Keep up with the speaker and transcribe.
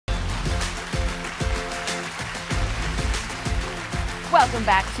Welcome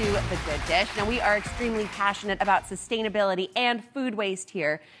back to The Good Dish. Now, we are extremely passionate about sustainability and food waste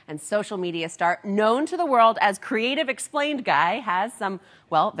here. And social media star, known to the world as Creative Explained Guy, has some,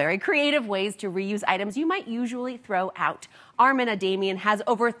 well, very creative ways to reuse items you might usually throw out. Armin Adamian has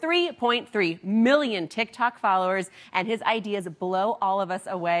over 3.3 million TikTok followers, and his ideas blow all of us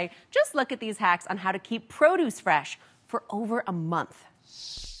away. Just look at these hacks on how to keep produce fresh for over a month.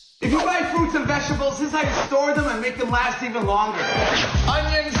 If you buy fruits and vegetables, this is how you store them and make them last even longer.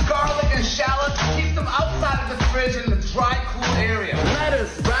 Onions, garlic, and shallots, keep them outside of the fridge in the dry, cool area.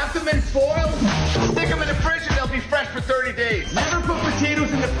 Lettuce, wrap them in foil, stick them in the fridge, and they'll be fresh for 30 days. Never put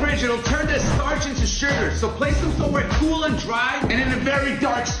potatoes in the fridge, it'll turn this starch into sugar. So place them somewhere cool and dry and in a very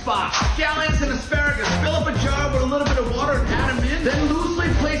dark spot. Scallions and asparagus, fill up a jar with a little bit of water and add them in. Then loosely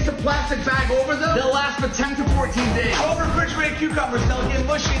place the plastic bag over them. They'll last for 10 to 14 days. Over refrigerated cucumbers, they'll get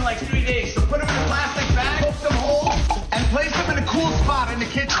mushy in like 3 days. So put them in a plastic bag, poke them whole, and place them in a cool spot in the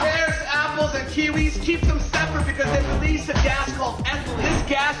kitchen. Pears, apples, and kiwis, keep them separate because they release a gas called ethylene. This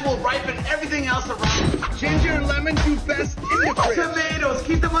gas will ripen everything else around. Ginger and lemon do best in the fridge. Tomatoes,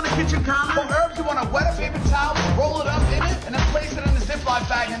 keep them on the kitchen counter. For herbs, you want to wet a paper towel, roll it up in it, and then place it in the Ziploc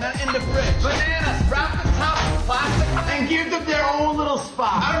bag and then in the fridge. Bananas, wrap the top with plastic and give them their own little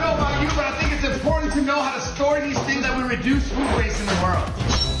spot. I don't know about you, but I think it's important to know how to store these things that will reduce food waste in the world.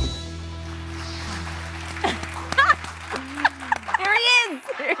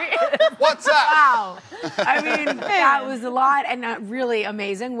 What's up? Wow. I mean, that was a lot and really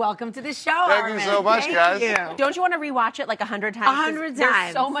amazing. Welcome to the show, Thank Armin. you so much, guys. Thank you. Don't you want to rewatch it like 100 times? 100 times.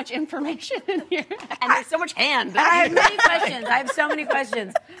 There's so much information in here, and there's so much hand. I have many questions. I have so many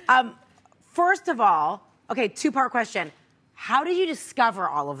questions. First of all, okay, two-part question. How did you discover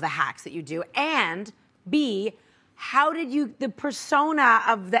all of the hacks that you do? And B, how did you, the persona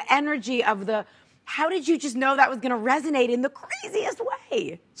of the energy of the, how did you just know that was going to resonate in the craziest way?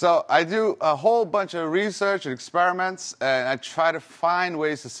 So I do a whole bunch of research and experiments, and I try to find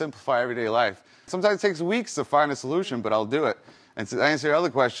ways to simplify everyday life. Sometimes it takes weeks to find a solution, but I'll do it. And to answer your other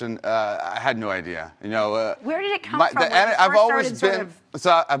question, I had no idea. You know, where did it come from? I've always been.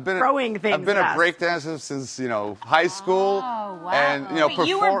 So I've been. Throwing things. I've been a breakdancer since high school. Oh, wow. And Wait,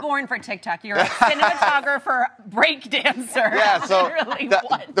 you were born for TikTok. You're a cinematographer, breakdancer. Yeah. So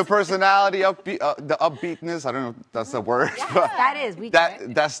what? the personality, the upbeatness. I don't know if that's the word. Yeah, but that is.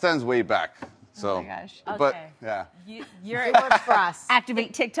 That stems way back. So, oh my gosh. But okay. yeah. It works for us.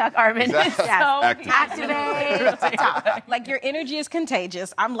 Activate TikTok, Armin. Exactly. Activate TikTok. Like, your energy is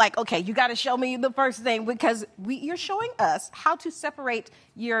contagious. I'm like, okay, you got to show me the first thing because you're showing us how to separate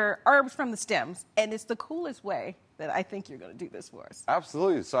your herbs from the stems, and it's the coolest way that I think you're going to do this for us.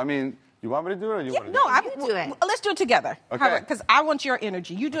 Absolutely. So, I mean, you want me to do it or you want to do it? You do it. Let's do it together. Okay. Because I want your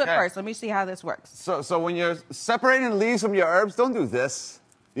energy. You do it first. Let me see how this works. So when you're separating leaves from your herbs, don't do this.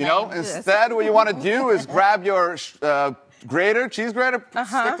 You know, instead, what you want to do is grab your grater, cheese grater,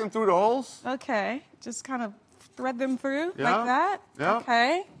 stick them through the holes. Okay. Just kind of thread them through like that. Yeah.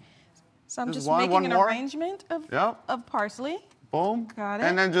 Okay. So I'm just making an arrangement of parsley. Boom. Got it.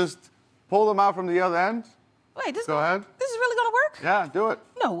 And then just pull them out from the other end. Wait, Go ahead. This is really going to work? Yeah, do it.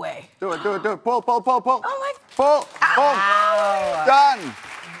 No way. Do it, do it, do it. Pull, pull, pull, pull. Oh, my. Pull, boom. Done.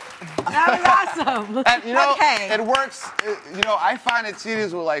 That was awesome. And, you know, it works. You know, I find it's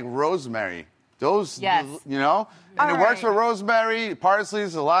easiest with, like, rosemary. Those, you know? And it works with rosemary, parsley,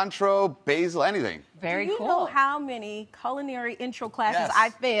 cilantro, basil, anything. Very cool. cool. Do you know how many culinary intro classes I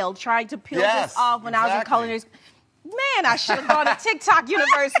failed trying to peel this off when I was in culinary school? Man, I should have gone to TikTok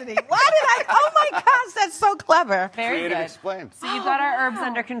University. Why did I? Oh my gosh, that's so clever. Very good. Explained. So you've got our herbs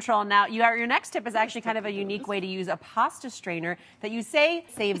under control. Now, your next tip is actually kind of a unique way to use a pasta strainer that you say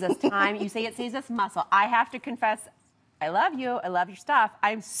saves us time. You say it saves us muscle. I have to confess, I love you. I love your stuff.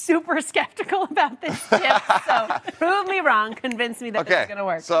 I'm super skeptical about this tip. So prove me wrong. Convince me that this is going to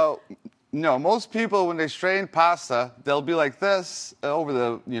work. So, no, most people, when they strain pasta, they'll be like this over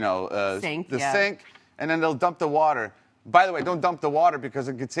the, sink. And then they'll dump the water. By the way, don't dump the water because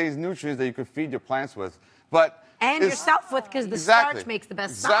it contains nutrients that you could feed your plants with. And yourself with, because the starch makes the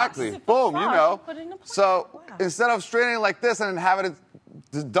best sauce. Exactly. Boom, you know. So instead of straining it like this and then having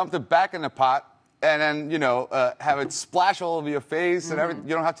it dumped it back in the pot and then, have it splash all over your face and everything,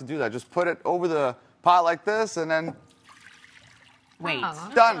 you don't have to do that. Just put it over the pot like this and then... Wait.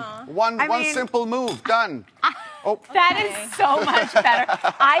 Done. One simple move. Done. That is so much better.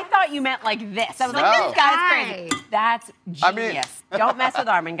 I thought you meant like this. I was like, this guy's crazy. That's genius. Don't mess with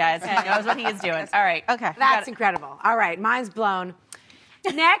Armin, guys. He knows what he is doing. All right. Okay. That's incredible. All right. Mine's blown.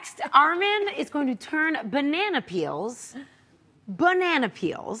 Next, Armin is going to turn banana peels,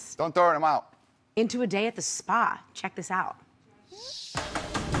 don't throw them out, into a day at the spa. Check this out.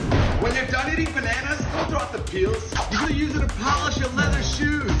 When you're done eating bananas, don't throw out the peels. You're gonna use it to polish your leather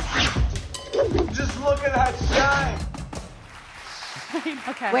shoes. Just look at that shine.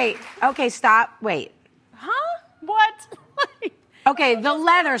 Okay. Wait, okay, stop, wait. Huh? What? Okay, the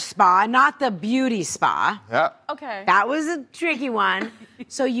leather spa, not the beauty spa. Yeah. Okay. That was a tricky one.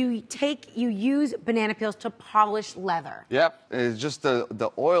 So you use banana peels to polish leather. Yep. It's just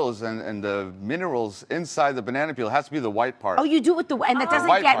the oils and the minerals inside the banana peel. It has to be the white part. Oh, you do it with the, and that doesn't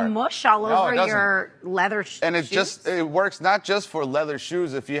White get part. mush all No, over it doesn't. your leather And it works not just for leather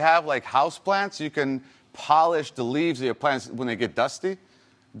shoes. If you have like house plants, you can polish the leaves of your plants when they get dusty.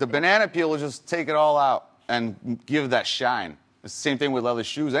 The banana peel will just take it all out and give that shine. It's the same thing with leather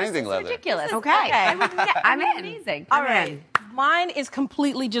shoes, anything leather. Ridiculous. Okay. I'm in. Amazing. All right. Mine is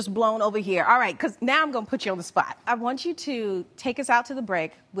completely just blown over here. All right, because now I'm going to put you on the spot. I want you to take us out to the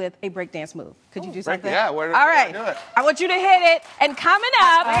break with a breakdance move. Could you do something? yeah, All where right. do I do it? I want you to hit it. And coming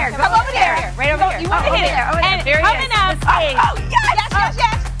up, come over there. Right over here. You want to hit it. And There he coming is. up. The stage. Oh, yes, yes,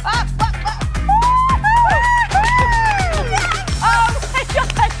 yes. Up. Oh my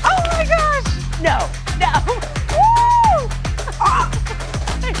gosh. Oh, my gosh. No.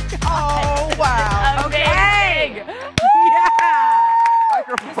 Oh, wow. Amazing.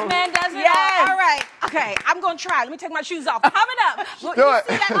 This man does it Yes. all. All right. Okay, I'm going to try. Let me take my shoes off. Coming up. You Do it.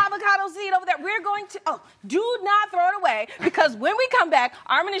 see that avocado seed over there? We're going to, do not throw it away, because when we come back,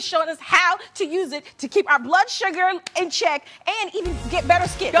 Armin is showing us how to use it to keep our blood sugar in check and even get better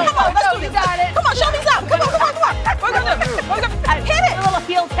skin. Come on, let's do this. You got it. Come on, show me something. Come on. We're going to do it. Hit it. A little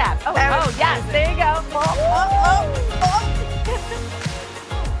heel tap. Oh, yes. There you go.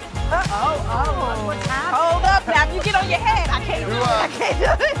 What's happening? Hold up now. If you get on your head, I can't do it. I can't do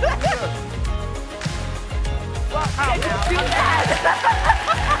it. Do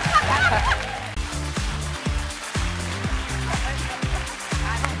that.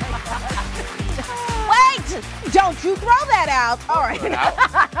 Wait! Don't you throw that out. All right.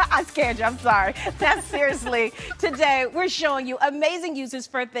 I scared you. I'm sorry. Now, seriously, today we're showing you amazing uses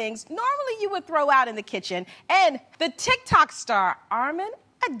for things normally you would throw out in the kitchen. And the TikTok star, Armin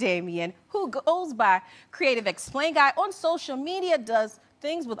Adamian, who goes by Creative Explain Guy on social media, does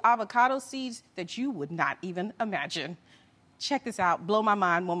things with avocado seeds that you would not even imagine. Check this out. Blow my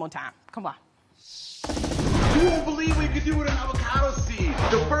mind one more time. Come on. You won't believe what you can do with an avocado seed.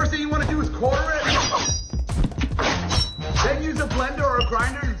 The first thing you want to do is quarter it. Then use a blender or a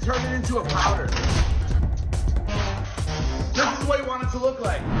grinder to turn it into a powder. This is what you want it to look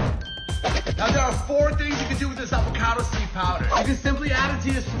like. Now there are 4 things you can do with this avocado seed powder. You can simply add it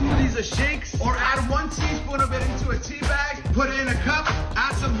to your smoothies or shakes, or add 1 teaspoon of it into a tea bag, put it in a cup,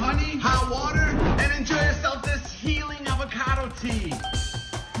 add some honey, hot water, and enjoy yourself this healing avocado tea.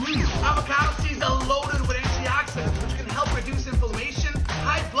 Avocado seeds are loaded with antioxidants, which can help reduce inflammation,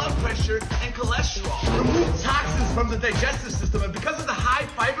 high blood pressure, and cholesterol. Remove toxins from the digestive system, and because of the high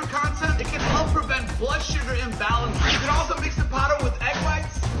fiber content, it can help prevent blood sugar imbalance. You can also mix the powder with egg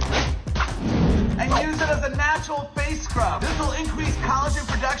whites and use it as a natural face scrub. This will increase collagen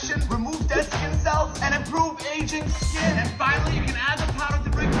production, remove dead skin cells, and improve aging skin. And finally, you can add the powder to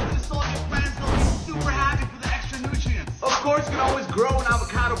bring food to the soul of your plants. They'll be super happy for the extra nutrients. Of course, you can always grow an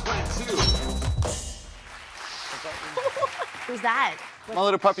avocado plant too. Who's that? My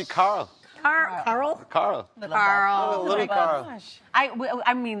little puppy Carl. Carl? Carl. Carl. Little Carl.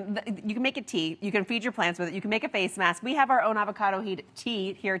 I mean, you can make a tea. You can feed your plants with it. You can make a face mask. We have our own avocado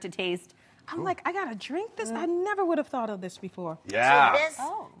tea here to taste. I'm like, I gotta drink this. I never would have thought of this before. Yeah.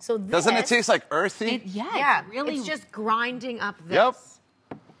 So this, Doesn't it taste like earthy? yeah, really. it's just grinding up this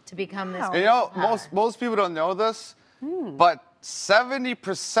Yep. to become this. And you know, most people don't know this, but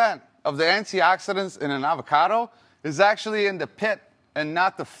 70% of the antioxidants in an avocado is actually in the pit and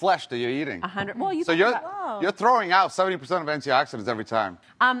not the flesh that you're eating. 100. Well, you So think about- you're throwing out 70% of antioxidants every time.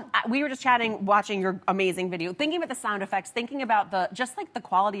 We were just chatting, watching your amazing video, thinking about the sound effects, thinking about just like the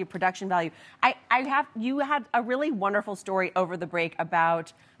quality of production value. You had a really wonderful story over the break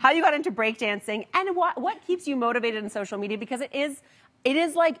about how you got into breakdancing and what keeps you motivated in social media, because it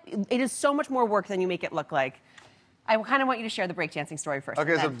is so much more work than you make it look like. I kind of want you to share the breakdancing story first.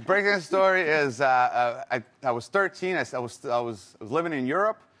 Okay, so then. breakdance story is I was 13. I was living in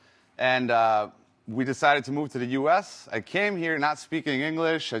Europe, and we decided to move to the U.S. I came here not speaking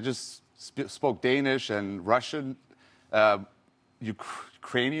English. I just spoke Danish and Russian,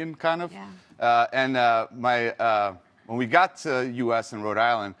 Ukrainian kind of. Yeah. When we got to U.S. and Rhode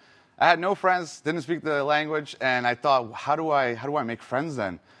Island, I had no friends, didn't speak the language, and I thought, how do I make friends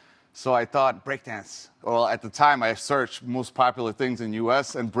then? So I thought breakdance. Well, at the time, I searched most popular things in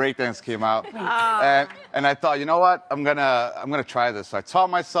U.S. and breakdance came out. And I thought, you know what? I'm gonna try this. So I taught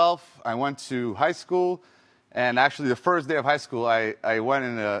myself. I went to high school, and actually the first day of high school, I went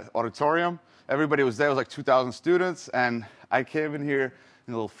in an auditorium. Everybody was there. It was like 2,000 students, and I came in here,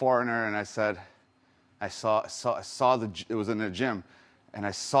 a little foreigner, and I said, I saw it was in a gym, and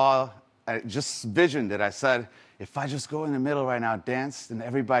I just visioned it. I said, if I just go in the middle right now, dance, then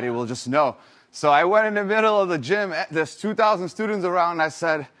everybody will just know. So I went in the middle of the gym. There's 2,000 students around, and I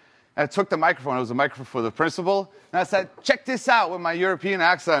said, I took the microphone. It was a microphone for the principal, and I said, check this out with my European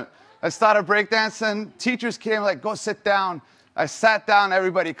accent. I started breakdancing. Teachers came like, go sit down. I sat down,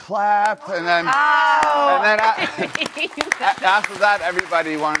 everybody clapped, and then, after that,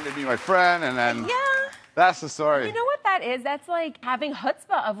 everybody wanted to be my friend, and then that's the story. You know what that is? That's like having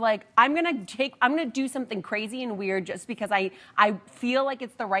chutzpah of like, I'm gonna do something crazy and weird just because I feel like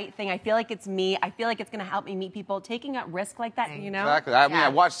it's the right thing. I feel like it's me. I feel like it's gonna help me meet people. Taking a risk like that, you know? Exactly. I mean, I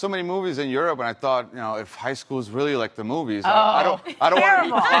watched so many movies in Europe, and I thought, you know, if high school is really like the movies, I don't want to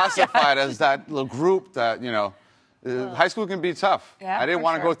be classified as that little group that, you know. High school can be tough. Yeah, I didn't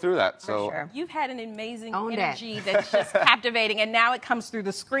want to go through that. So you've had an amazing energy that's just captivating, and now it comes through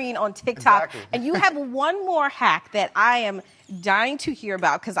the screen on TikTok. Exactly. And you have one more hack that I am dying to hear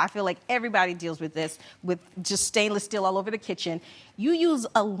about because I feel like everybody deals with this, with just stainless steel all over the kitchen. You use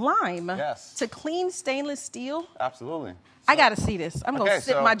a lime to clean stainless steel. Absolutely. I gotta see this. I'm gonna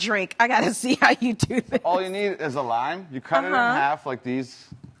sip my drink. I gotta see how you do this. All you need is a lime. You cut it in half like these.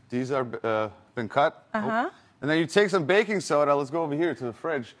 These are been cut. And then you take some baking soda. Let's go over here to the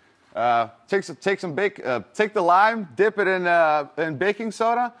fridge. Take the lime, dip it in baking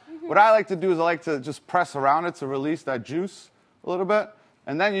soda. What I like to do is I like to just press around it to release that juice a little bit,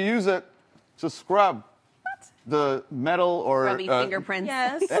 and then you use it to scrub the metal or Scrubby fingerprints.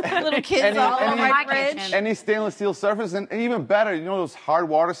 Yes, little kids all over my fridge. Any stainless steel surface, and even better, you know those hard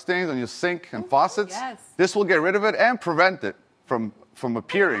water stains on your sink and faucets. Yes. This will get rid of it and prevent it from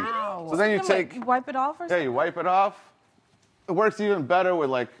appearing. Wow. So then you wipe it off or something? Yeah, you wipe it off. It works even better with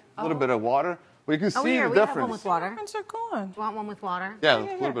like a little bit of water. But you can see the we difference. have one with water. Difference are gone. Do you want one with water? Yeah, a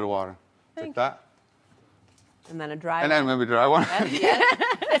little bit of water. Like that. And then a dry And then maybe dry one.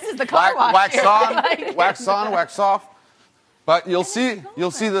 This is the car wash. Wax on, wax off. But you'll see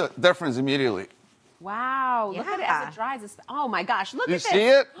the difference immediately. Wow, look at it as it dries. Oh my gosh, look You at this. see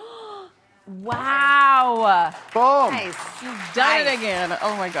it? Wow. Boom. Nice. You've done it again.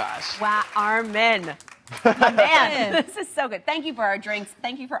 Oh my gosh. Wow, Armin. Man, this is so good. Thank you for our drinks.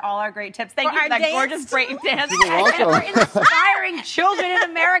 Thank you for all our great tips. Thank you for that gorgeous break dance. And for inspiring children in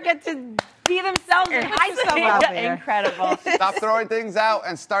America to be themselves in high school. Incredible. Stop throwing things out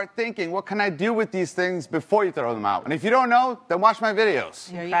and start thinking, what can I do with these things before you throw them out? And if you don't know, then watch my videos.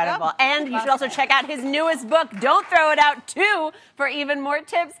 Incredible. And you should also check out his newest book, Don't Throw It Out 2, for even more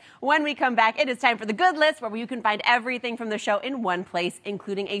tips. When we come back, it is time for the Good List, where you can find everything from the show in one place,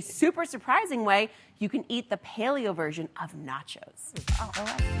 including a super surprising way you can eat the paleo version of nachos.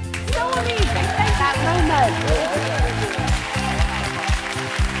 So amazing. Thanks so much.